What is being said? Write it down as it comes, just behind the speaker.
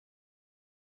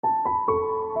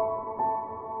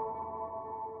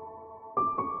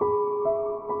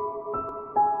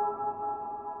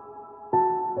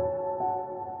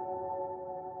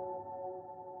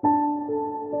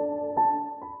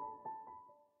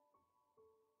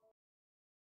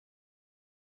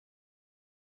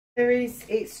Aries,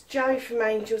 it's Jo from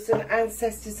Angels and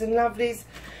Ancestors and Lovelies.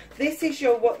 This is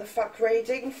your What the Fuck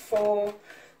reading for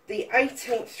the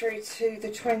 18th through to the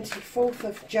 24th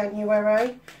of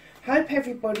January. Hope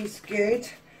everybody's good.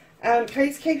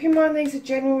 Please keep in mind these are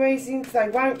general readings. They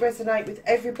won't resonate with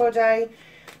everybody.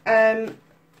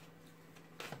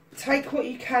 Take what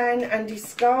you can and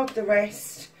discard the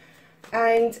rest.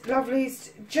 And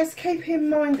lovelies, just keep in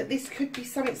mind that this could be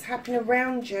something that's happening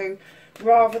around you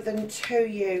rather than to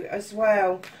you as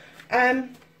well.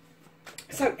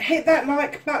 So hit that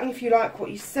like button if you like what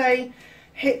you see.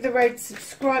 Hit the red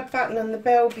subscribe button and the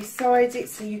bell beside it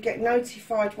so you get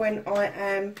notified when I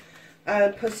am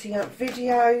putting up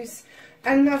videos.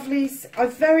 And lovelies, I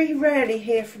very rarely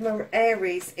hear from an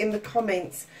Aries in the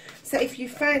comments, so if you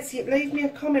fancy it, leave me a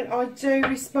comment. I do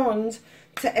respond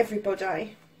to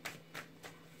everybody.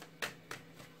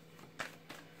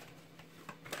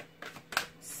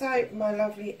 So, my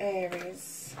lovely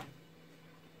Aries,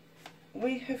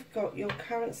 we have got your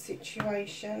current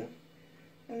situation,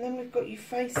 and then we've got you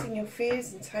facing your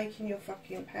fears and taking your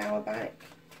fucking power back.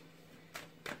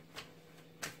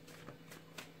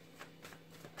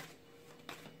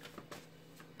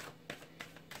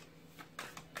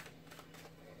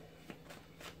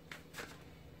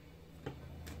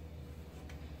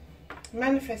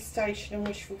 Manifestation and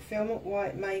wish fulfillment, why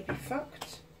it may be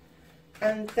fucked.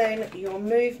 And then your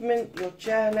movement, your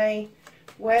journey,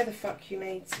 where the fuck you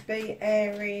need to be,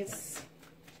 Aries.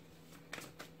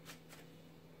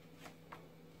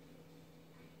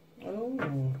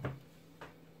 Oh,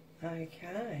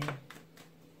 okay.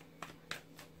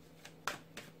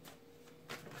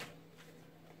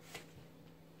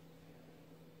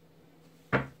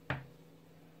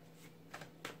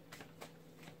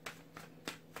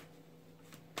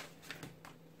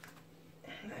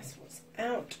 That's what's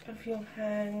out of your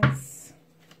hands.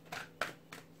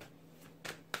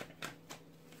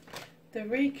 The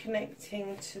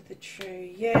reconnecting to the true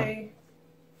you.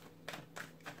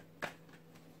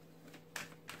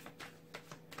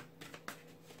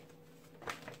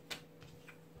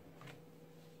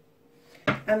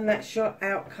 And that's your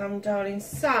outcome, darling.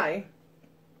 So,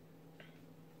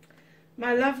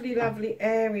 my lovely, lovely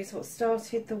Aries, what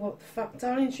started the what the fuck,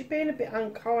 darlings, you're being a bit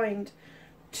unkind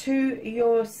to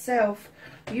yourself.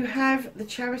 You have the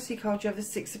Charity card, you have the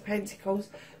Six of Pentacles.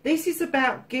 This is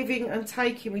about giving and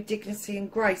taking with dignity and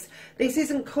grace. This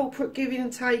isn't corporate giving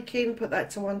and taking, put that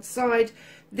to one side.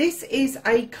 This is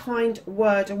a kind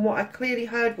word, and what I clearly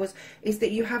heard is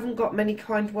that you haven't got many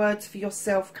kind words for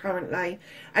yourself currently,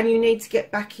 and you need to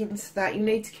get back into that. You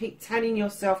need to keep telling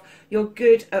yourself you're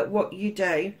good at what you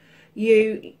do.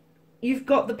 You've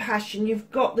got the passion, you've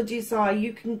got the desire,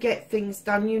 you can get things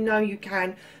done, you know you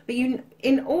can. But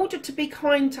in order to be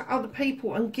kind to other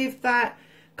people and give that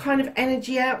kind of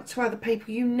energy out to other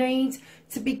people, you need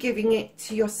to be giving it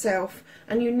to yourself.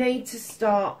 And you need to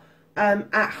start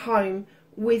at home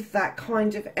with that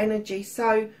kind of energy.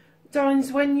 So,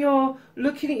 darlings, when you're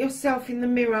looking at yourself in the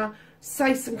mirror,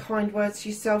 say some kind words to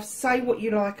yourself. Say what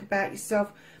you like about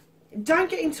yourself.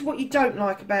 Don't get into what you don't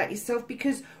like about yourself,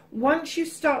 because once you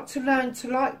start to learn to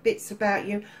like bits about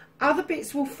you, other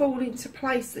bits will fall into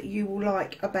place that you will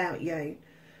like about you.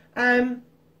 And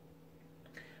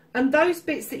those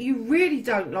bits that you really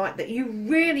don't like, that you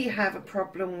really have a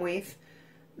problem with,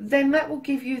 then that will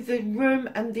give you the room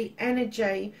and the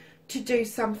energy to do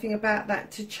something about that,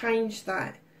 to change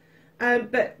that.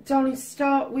 But darling,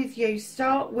 start with you.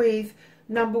 Start with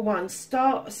number one.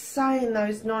 Start saying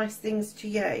those nice things to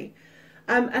you.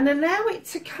 And allow it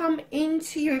to come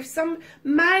into you. If some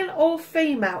male or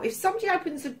female, if somebody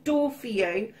opens a door for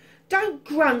you, don't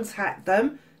grunt at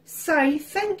them. Say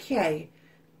thank you.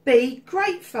 Be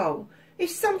grateful. If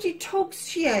somebody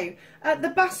talks to you at the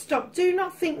bus stop, do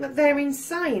not think that they're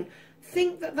insane.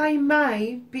 Think that they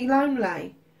may be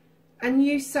lonely. And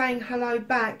you saying hello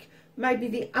back may be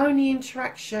the only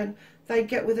interaction they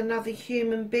get with another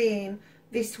human being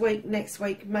this week, next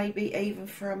week, maybe even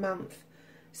for a month.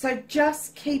 So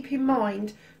just keep in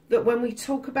mind that when we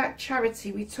talk about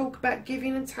charity, we talk about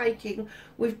giving and taking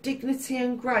with dignity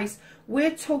and grace.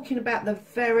 We're talking about the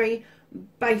very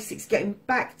basics, getting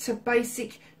back to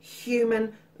basic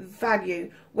human value,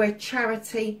 where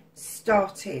charity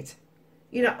started.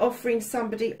 You know, offering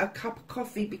somebody a cup of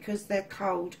coffee because they're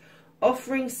cold,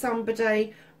 offering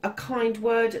somebody a kind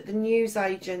word at the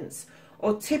newsagents,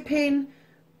 or tipping.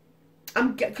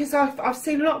 Because I've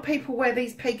seen a lot of people wear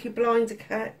these Peaky Blinder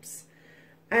caps,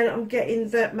 and I'm getting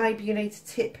that maybe you need to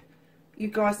tip. You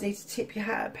guys need to tip your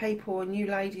hat at people, and you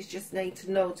ladies just need to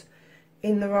nod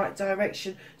in the right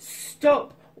direction.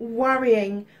 Stop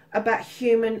worrying about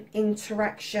human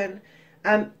interaction.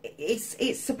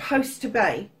 It's supposed to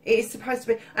be. It's supposed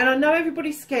to be. And I know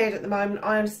everybody's scared at the moment.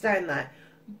 I understand that.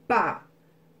 But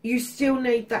you still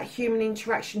need that human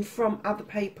interaction from other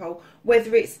people.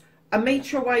 Whether it's a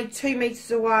metre away, 2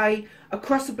 metres away,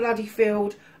 across a bloody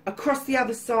field, across the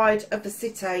other side of the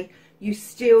city. You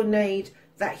still need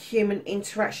that human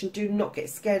interaction. Do not get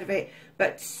scared of it.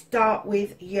 But start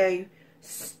with you.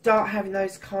 Start having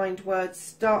those kind words.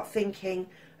 Start thinking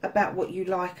about what you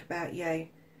like about you.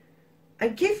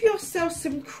 And give yourself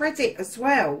some credit as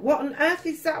well. What on earth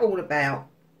is that all about?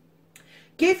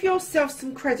 Give yourself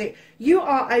some credit. You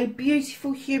are a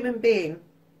beautiful human being.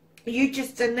 You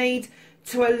just need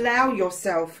to allow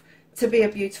yourself to be a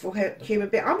beautiful human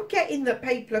being. I'm getting that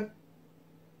people are...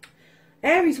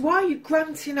 Aries, why are you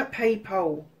grunting at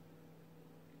people?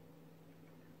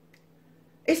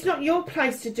 It's not your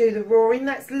place to do the roaring.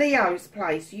 That's Leo's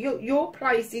place. Your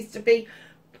place is to be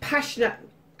passionate.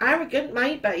 Arrogant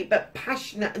maybe, but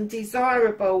passionate and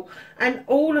desirable and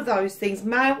all of those things,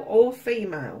 male or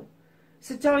female.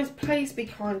 So darlings, please be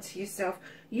kind to yourself.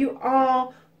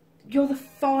 You're the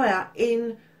fire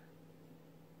in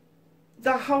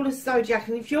the whole of Zodiac,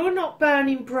 and if you're not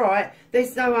burning bright,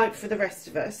 there's no hope for the rest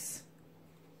of us.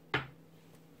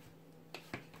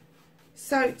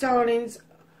 So darlings,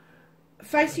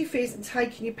 facing your fears and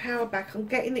taking your power back. I'm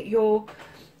getting that you're...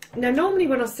 Now, normally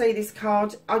when I see this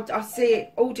card, I see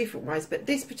it all different ways. But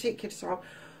this particular time,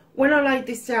 when I laid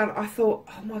this down, I thought,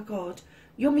 oh my God,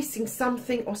 you're missing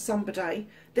something or somebody.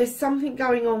 There's something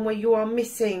going on where you are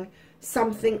missing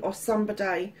something or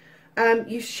somebody.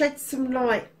 You've shed some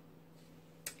light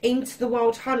into the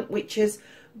wild hunt, which has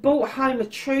brought home a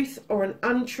truth or an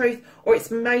untruth, or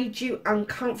it's made you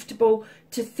uncomfortable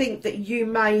to think that you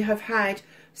may have had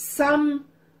some...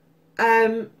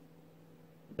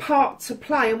 part to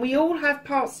play, and we all have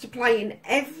parts to play in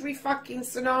every fucking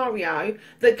scenario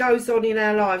that goes on in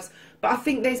our lives. But I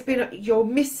think you're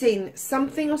missing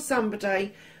something or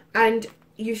somebody, and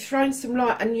you've thrown some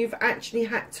light, and you've actually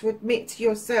had to admit to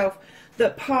yourself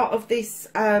that part of this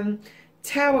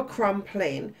tower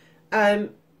crumpling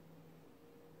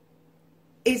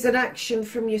is an action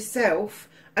from yourself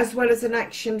as well as an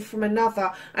action from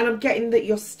another. And I'm getting that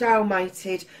you're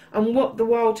stalemated, and what the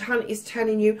wild hunt is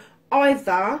telling you,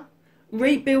 either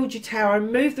rebuild your tower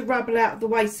and move the rubble out of the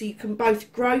way so you can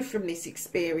both grow from this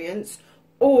experience,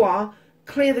 or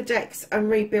clear the decks and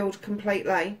rebuild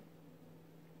completely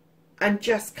and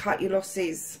just cut your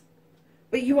losses.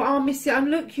 But you are missing,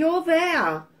 and look, you're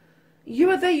there. You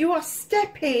are there. You are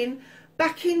stepping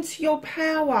back into your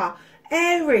power.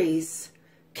 Aries,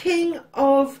 King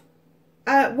of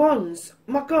Wands.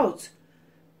 My God.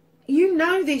 You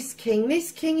know this king.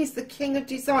 This king is the king of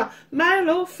desire, male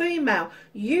or female.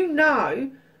 You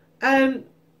know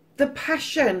the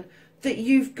passion that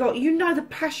you've got. You know the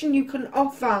passion you can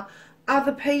offer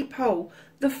other people.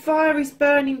 The fire is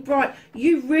burning bright.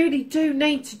 You really do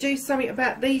need to do something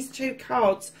about these two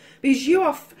cards, because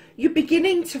you're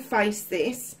beginning to face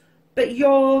this, but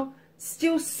you're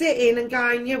still sitting and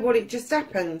going, yeah, well, it just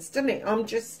happens, doesn't it? I'm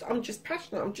just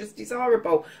passionate, I'm just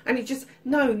desirable. And it just,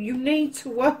 no, you need to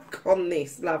work on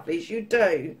this, lovelies. You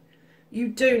do. You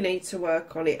do need to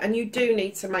work on it, and you do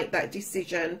need to make that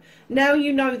decision. Now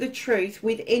you know the truth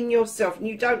within yourself, and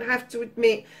you don't have to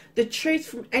admit the truth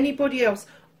from anybody else.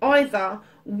 Either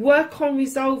work on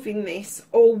resolving this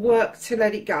or work to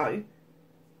let it go.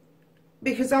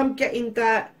 Because I'm getting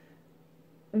that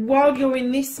while you're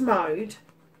in this mode,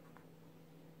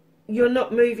 you're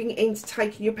not moving into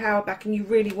taking your power back, and you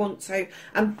really want to,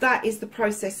 and that is the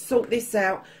process. Sort this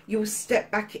out, you'll step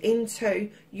back into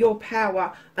your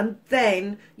power, and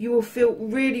then you will feel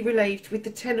really relieved with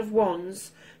the 10 of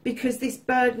Wands, because this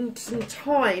burdensome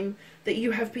time that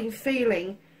you have been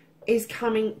feeling is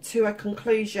coming to a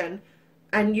conclusion,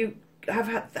 and you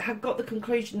have got the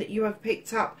conclusion that you have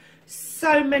picked up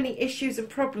so many issues and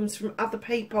problems from other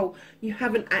people. You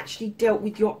haven't actually dealt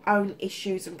with your own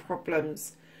issues and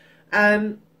problems.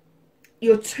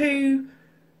 You're too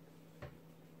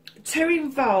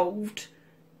involved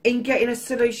in getting a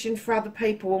solution for other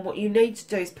people, and what you need to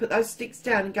do is put those sticks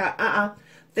down and go,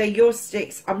 they're your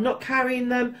sticks, I'm not carrying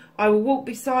them, I will walk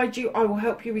beside you, I will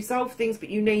help you resolve things, but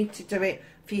you need to do it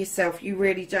for yourself. You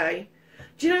really do.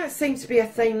 Do you know that seems to be a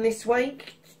theme this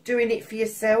week, doing it for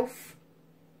yourself?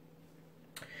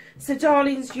 So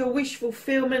darlings, your wish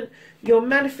fulfillment, your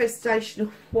manifestation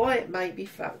of why it may be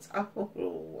fucked.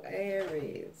 Oh,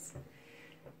 Aries.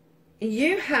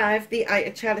 You have the 8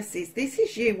 of Chalices. This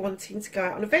is you wanting to go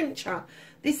out on a venture.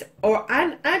 Or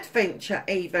an adventure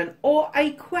even. Or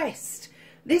a quest.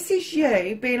 This is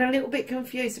you being a little bit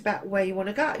confused about where you want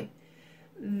to go.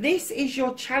 This is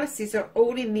your chalices are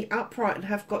all in the upright and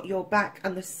have got your back,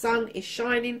 and the sun is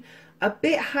shining. A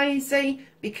bit hazy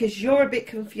because you're a bit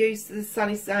confused. The sun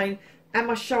is saying,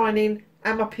 am I shining?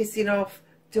 Am I pissing off?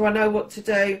 Do I know what to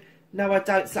do? No, I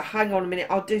don't. So hang on a minute.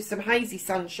 I'll do some hazy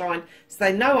sunshine so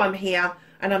they know I'm here,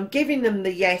 and I'm giving them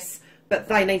the yes, but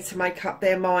they need to make up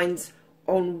their minds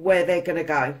on where they're going to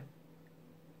go.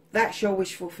 That's your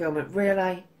wish fulfillment,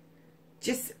 really.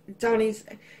 Just, darlings,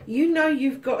 you know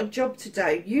you've got a job to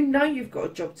do. You know you've got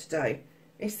a job to do.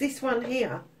 It's this one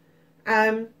here.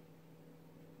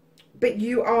 But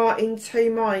you are in two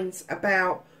minds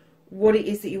about what it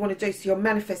is that you want to do. So you're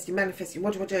manifesting.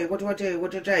 What do I do? What do I do?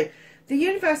 What do I do? The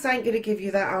universe ain't going to give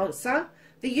you that answer.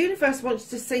 The universe wants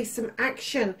to see some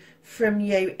action from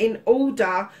you in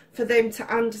order for them to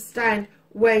understand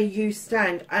where you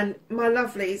stand. And my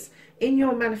lovelies, in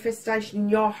your manifestation, in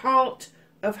your heart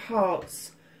of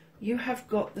hearts, you have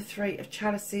got the Three of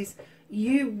Chalices.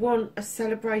 You want a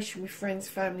celebration with friends,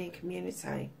 family and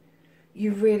community.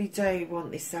 You really do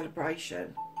want this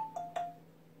celebration.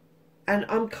 And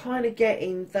I'm kind of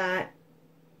getting that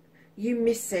you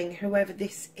missing whoever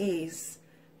this is.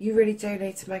 You really do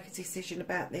need to make a decision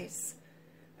about this,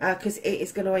 because it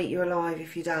is going to eat you alive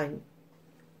if you don't.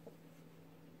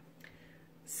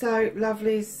 So,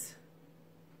 lovelies,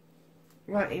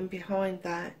 right in behind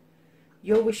that,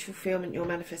 your wish fulfillment, your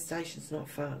manifestation's not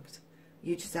fucked.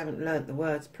 You just haven't learnt the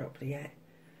words properly yet.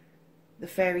 The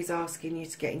fairy's asking you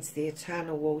to get into the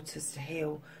eternal waters to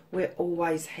heal. We're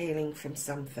always healing from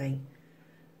something.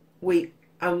 Do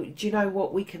you know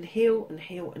what? We can heal and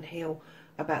heal and heal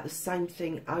about the same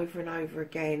thing over and over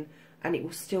again, and it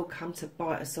will still come to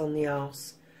bite us on the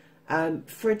arse.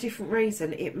 For a different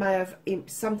reason.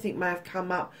 Something may have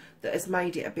come up that has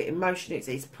made it a bit emotional.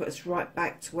 It's put us right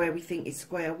back to where we think is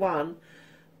square one.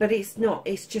 But it's not.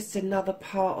 It's just another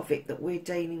part of it that we're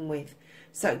dealing with.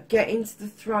 So get into the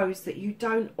throes that you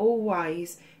don't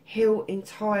always heal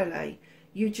entirely.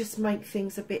 You just make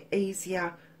things a bit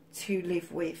easier to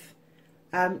live with.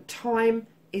 Time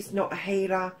is not a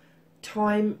healer.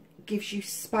 Time gives you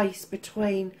space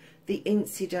between the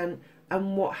incident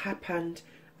and what happened.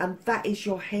 And that is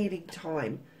your healing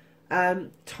time.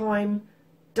 Time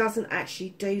doesn't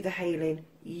actually do the healing.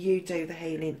 You do the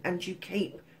healing. And you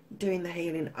keep doing the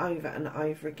healing over and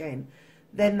over again.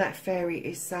 Then that fairy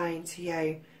is saying to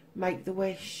you, make the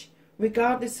wish.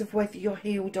 Regardless of whether you're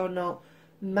healed or not,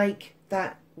 make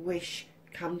that wish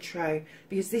come true.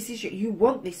 Because this is you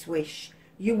want this wish.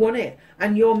 You want it.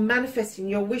 And you're manifesting,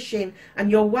 you're wishing,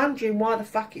 and you're wondering why the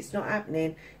fuck it's not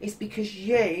happening. It's because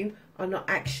you are not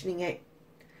actioning it.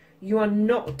 You are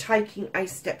not taking a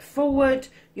step forward.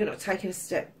 You're not taking a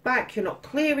step back. You're not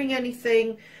clearing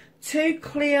anything. To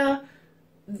clear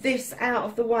this out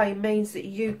of the way means that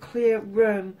you clear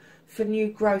room for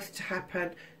new growth to happen.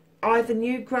 Either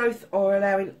new growth or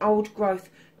allowing old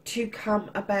growth to come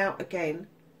about again.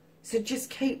 So just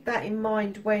keep that in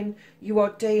mind when you are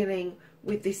dealing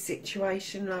with this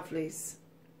situation, lovelies.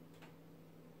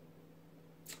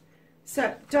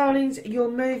 So, darlings, your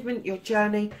movement, your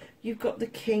journey, you've got the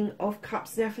King of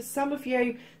Cups. Now, for some of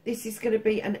you, this is going to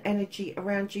be an energy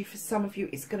around you. For some of you,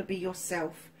 it's going to be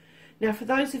yourself. Now, for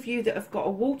those of you that have got a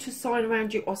water sign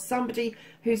around you, or somebody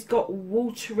who's got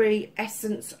watery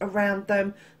essence around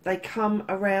them, they come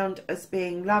around as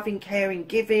being loving, caring,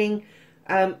 giving,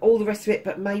 all the rest of it,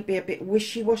 but maybe a bit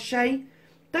wishy-washy.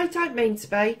 They don't mean to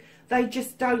be. They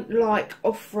just don't like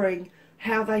offering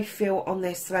how they feel on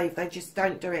their sleeve. They just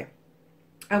don't do it.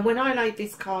 And when I laid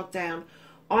this card down,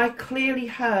 I clearly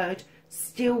heard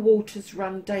still waters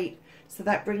run deep. So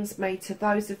that brings me to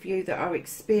those of you that are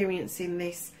experiencing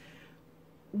this.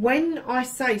 When I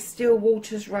say still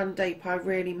waters run deep, I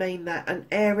really mean that. And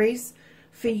Aries,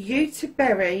 for you to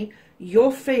bury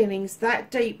your feelings that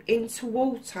deep into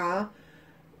water,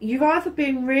 you've either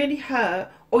been really hurt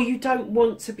or you don't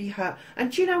want to be hurt. And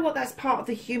do you know what? That's part of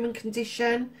the human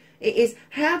condition. It is,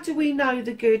 how do we know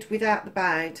the good without the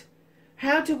bad?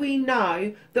 How do we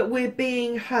know that we're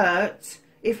being hurt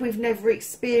if we've never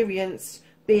experienced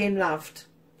being loved?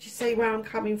 Do you see where I'm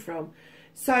coming from?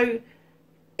 So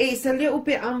it's a little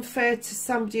bit unfair to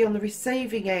somebody on the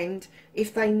receiving end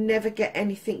if they never get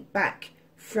anything back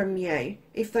from you.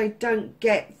 If they don't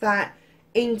get that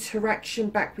interaction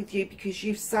back with you because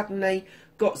you've suddenly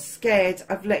got scared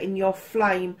of letting your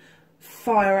flame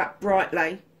fire up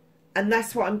brightly. And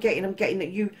that's what I'm getting. I'm getting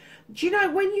that you... Do you know,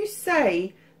 when you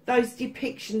see those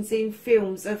depictions in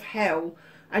films of hell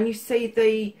and you see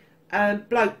the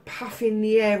bloke puffing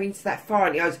the air into that fire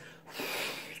and he goes...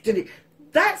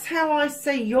 That's how I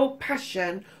see your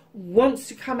passion wants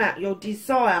to come out. Your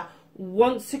desire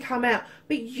wants to come out,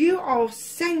 but you are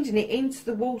sending it into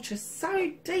the water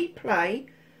so deeply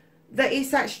that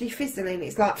it's actually fizzling.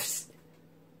 It's like,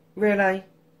 really?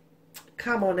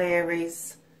 Come on,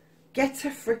 Aries. Get a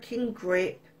freaking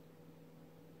grip.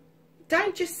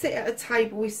 Don't just sit at a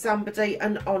table with somebody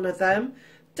and honour them.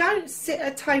 Don't sit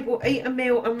at a table, eat a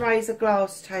meal and raise a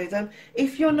glass to them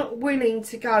if you're not willing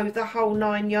to go the whole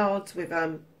 9 yards with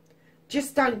them.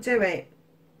 Just don't do it,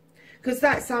 because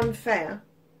that's unfair.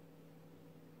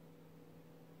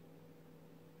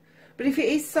 But if it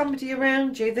is somebody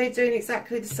around you, they're doing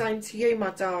exactly the same to you, my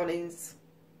darlings.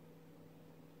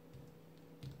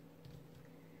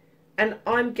 And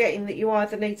I'm getting that you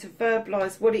either need to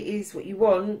verbalise what it is, what you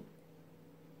want,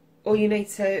 or you need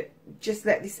to just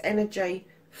let this energy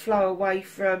flow away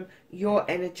from your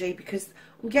energy, because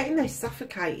I'm getting they're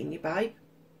suffocating you, babe.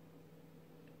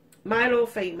 Male or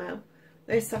female,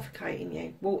 they're suffocating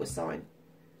you. Water sign.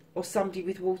 Or somebody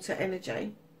with water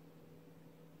energy.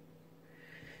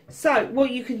 So,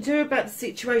 what you can do about the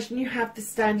situation, you have the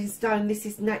standing stone. This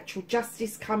is natural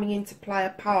justice coming into play a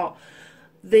part.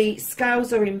 The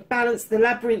scales are in balance. The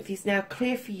labyrinth is now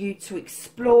clear for you to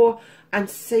explore and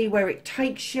see where it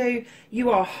takes you. You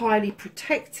are highly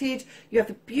protected. You have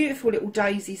the beautiful little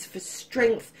daisies for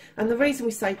strength. And the reason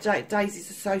we say daisies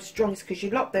are so strong is because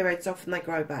you lop their heads off and they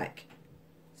grow back.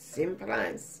 Simple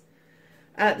as.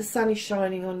 The sun is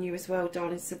shining on you as well,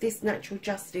 darling. So this natural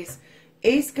justice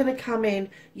is going to come in.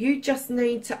 You just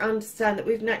need to understand that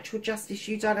with natural justice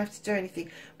you don't have to do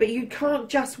anything, but you can't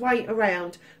just wait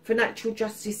around for natural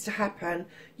justice to happen.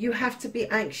 You have to be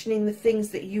actioning the things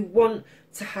that you want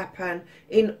to happen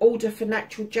in order for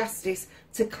natural justice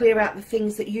to clear out the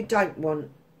things that you don't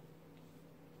want.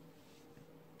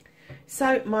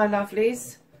 So my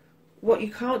lovelies, what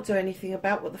you can't do anything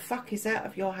about, what the fuck is out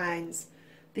of your hands,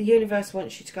 the universe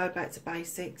wants you to go back to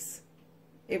basics.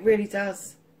 It really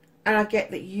does. And I get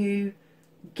that you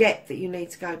need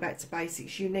to go back to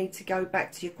basics. You need to go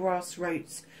back to your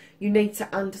grassroots. You need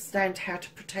to understand how to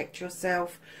protect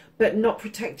yourself, but not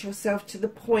protect yourself to the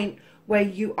point where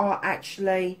you are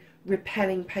actually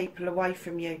repelling people away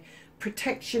from you.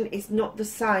 Protection is not the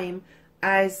same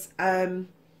as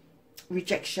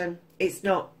rejection. It's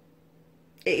not.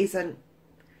 It isn't.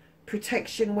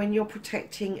 Protection, when you're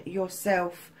protecting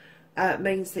yourself,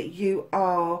 means that you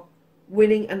are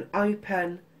willing and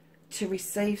open to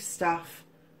receive stuff,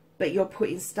 but you're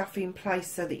putting stuff in place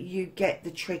so that you get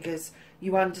the triggers.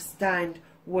 You understand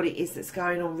what it is that's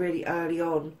going on really early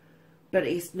on, but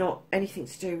it's not anything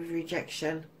to do with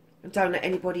rejection. And don't let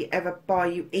anybody ever buy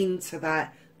you into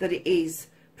that it is.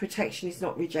 Protection is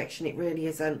not rejection. It really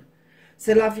isn't.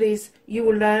 So lovelies, you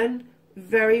will learn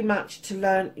very much to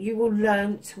learn. You will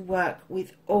learn to work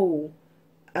with all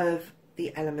of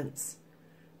the elements.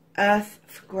 Earth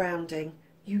for grounding.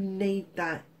 You need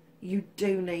that. You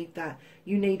do need that.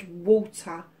 You need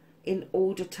water in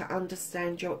order to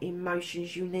understand your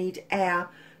emotions. You need air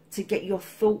to get your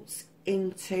thoughts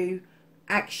into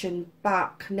action,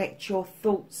 but connect your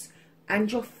thoughts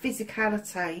and your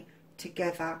physicality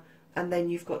together. And then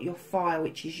you've got your fire,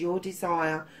 which is your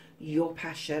desire, your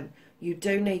passion. You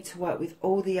do need to work with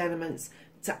all the elements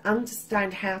to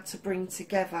understand how to bring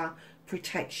together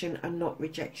protection and not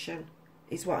rejection,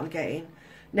 is what I'm getting.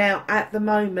 Now, at the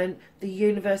moment, the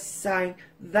universe is saying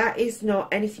that is not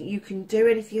anything you can do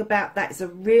anything about. That is a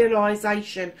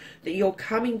realisation that you're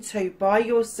coming to by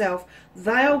yourself.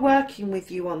 They are working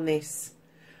with you on this.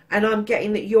 And I'm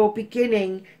getting that you're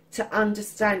beginning to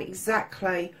understand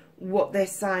exactly what they're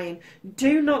saying.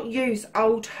 Do not use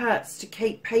old hurts to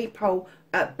keep people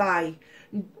at bay.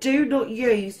 Do not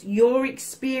use your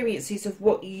experiences of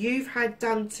what you've had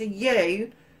done to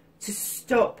you to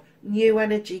stop new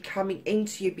energy coming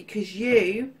into you, because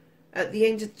you, at the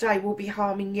end of the day, will be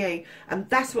harming you. And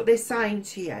that's what they're saying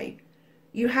to you.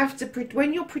 You have to,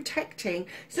 when you're protecting,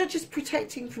 it's not just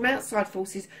protecting from outside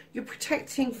forces, you're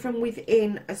protecting from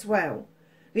within as well.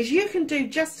 Because you can do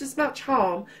just as much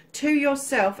harm to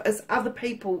yourself as other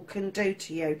people can do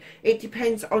to you. It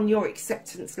depends on your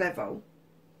acceptance level.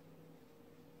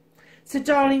 So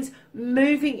darlings,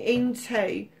 moving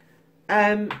into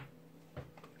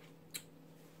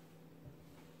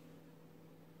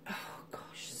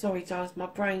sorry, darlings, my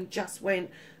brain just went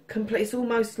complete. It's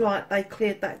almost like they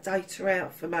cleared that data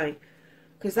out for me,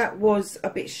 because that was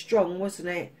a bit strong, wasn't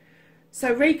it?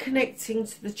 So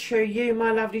reconnecting to the true you,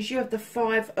 my lovelies, you have the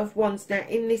Five of Wands. Now,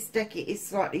 in this deck, it is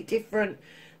slightly different.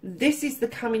 This is the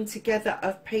coming together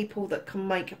of people that can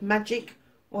make magic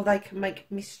or they can make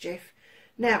mischief.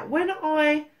 Now, when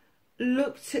I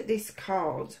looked at this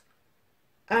card,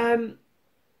 I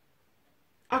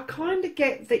kind of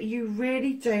get that you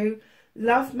really do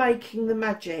love making the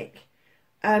magic,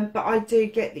 but I do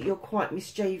get that you're quite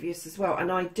mischievous as well,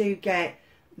 and I do get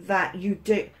that you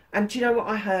do. And do you know what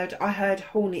I heard? I heard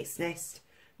hornet's nest.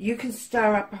 You can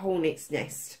stir up a hornet's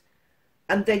nest,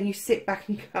 and then you sit back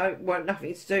and go, well,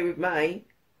 nothing to do with me.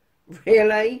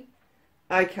 Really?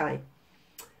 Okay.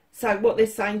 So what they're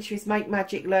saying to you is make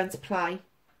magic, learn to play.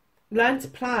 Learn to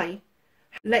play.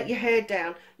 Let your hair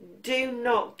down. Do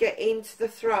not get into the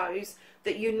throes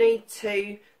that you need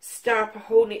to stir up a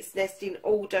hornet's nest in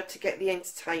order to get the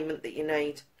entertainment that you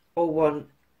need or want.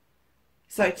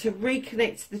 So to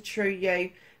reconnect to the true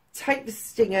you, take the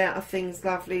sting out of things,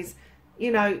 lovelies.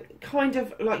 You know, kind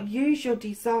of like use your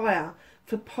desire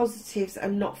for positives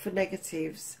and not for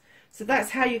negatives. So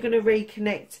that's how you're going to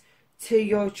reconnect to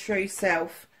your true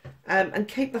self, and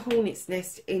keep the hornet's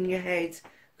nest in your head,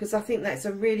 because I think that's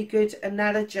a really good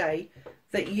analogy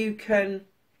that you can,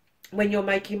 when you're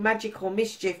making magic or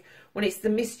mischief, when it's the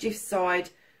mischief side,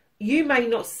 you may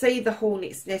not see the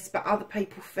hornet's nest, but other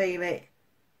people feel it.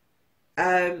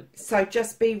 So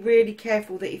just be really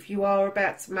careful that if you are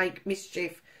about to make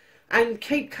mischief, and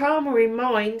keep karma in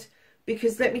mind,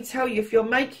 because let me tell you, if you're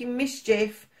making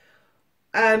mischief,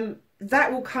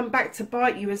 that will come back to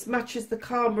bite you as much as the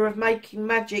karma of making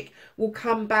magic will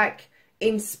come back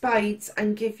in spades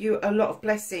and give you a lot of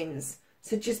blessings.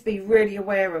 So just be really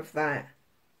aware of that.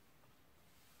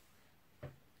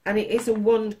 And it is a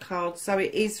wand card, so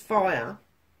it is fire.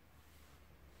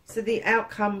 So the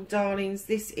outcome, darlings,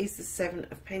 this is the Seven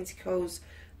of Pentacles.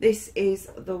 This is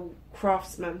the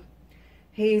craftsman.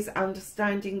 He is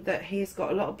understanding that he has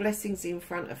got a lot of blessings in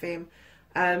front of him.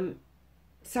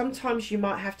 Sometimes you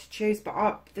might have to choose,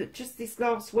 but just this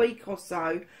last week or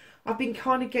so, I've been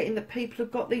kind of getting that people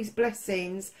have got these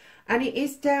blessings, and it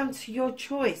is down to your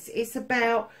choice. It's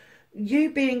about you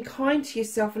being kind to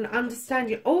yourself and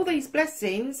understanding all these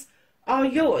blessings are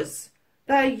yours.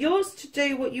 They are yours to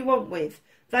do what you want with.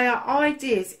 They are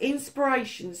ideas,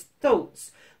 inspirations,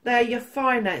 thoughts. They are your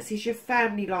finances, your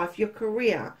family life, your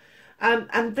career.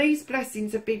 And these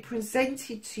blessings have been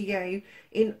presented to you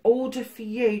in order for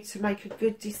you to make a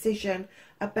good decision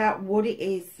about what it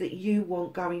is that you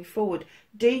want going forward.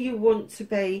 Do you want to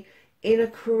be in a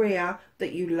career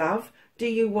that you love? Do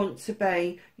you want to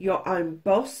be your own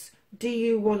boss? Do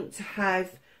you want to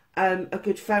have a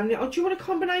good family? Or do you want a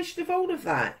combination of all of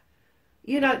that?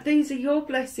 You know, these are your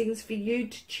blessings for you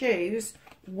to choose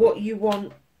what you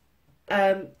want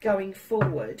going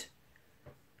forward.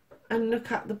 And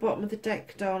look at the bottom of the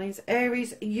deck, darlings.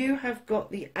 Aries, you have got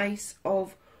the Ace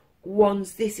of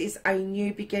Wands. This is a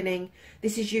new beginning.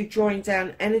 This is you drawing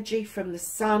down energy from the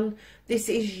sun. This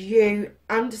is you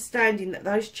understanding that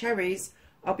those cherries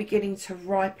are beginning to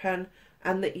ripen,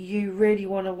 and that you really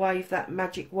want to wave that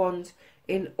magic wand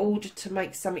in order to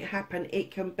make something happen.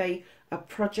 It can be a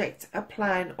project, a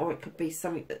plan, or it could be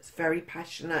something that's very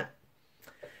passionate.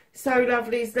 So,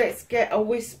 lovelies, let's get a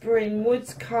Whispering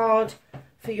Woods card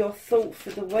for your thought for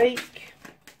the week.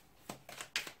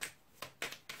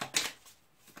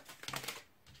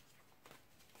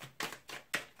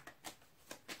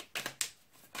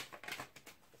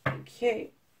 Thank you.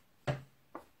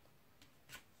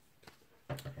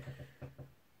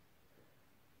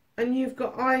 And you've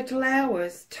got idle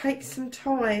hours. Take some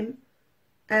time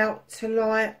out to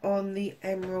lie on the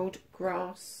emerald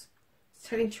grass. It's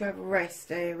telling you to have a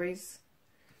rest, Aries.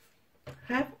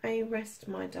 Have a rest,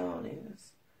 my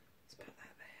darlings. Let's put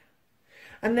that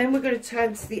there. And then we're going to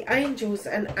turn to the angels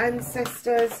and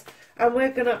ancestors, and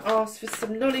we're going to ask for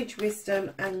some knowledge,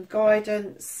 wisdom and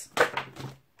guidance.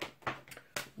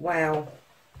 Wow.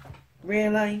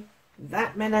 Really?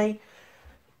 That many?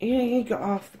 You got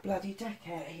half the bloody deck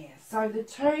out here. So the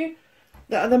two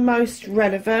that are the most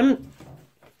relevant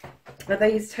are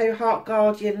these two: Heart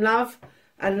Guardian, Love,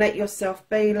 and Let Yourself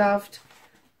Be Loved.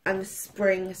 And the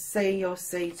Spring, See Your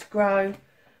Seeds Grow.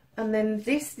 And then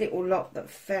this little lot that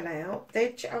fell out,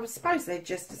 I suppose they're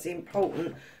just as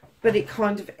important, but it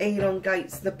kind of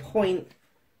elongates the point,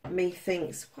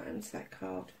 methinks. What happens to that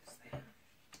card?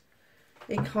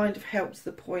 It kind of helps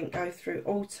the point go through.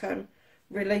 Autumn,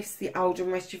 release the old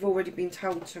and rest. You've already been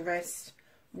told to rest.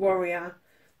 Warrior,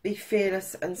 be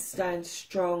fearless and stand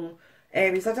strong.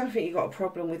 Aries, I don't think you've got a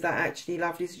problem with that actually,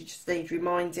 lovelies. You just need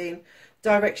reminding.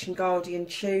 Direction, Guardian,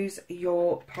 choose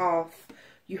your path.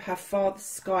 You have Father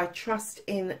Sky, trust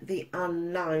in the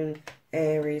unknown,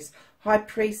 Aries. High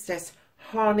Priestess,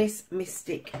 harness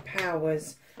mystic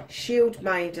powers. Shield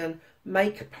Maiden,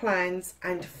 make plans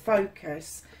and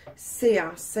focus.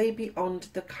 Seer, see beyond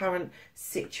the current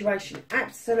situation.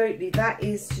 Absolutely, that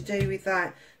is to do with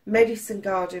that. Medicine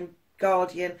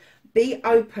Guardian, be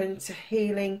open to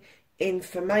healing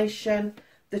information.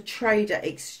 the trader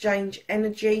exchange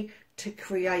energy to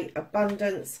create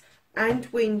abundance. And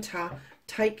winter,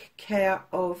 take care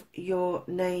of your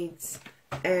needs,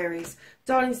 Aries.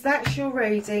 Darlings, that's your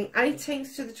reading,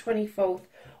 18th to the 24th.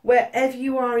 Wherever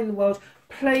you are in the world,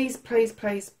 please, please,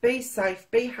 please be safe,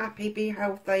 be happy, be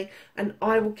healthy, and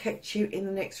I will catch you in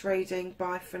the next reading.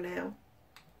 Bye for now.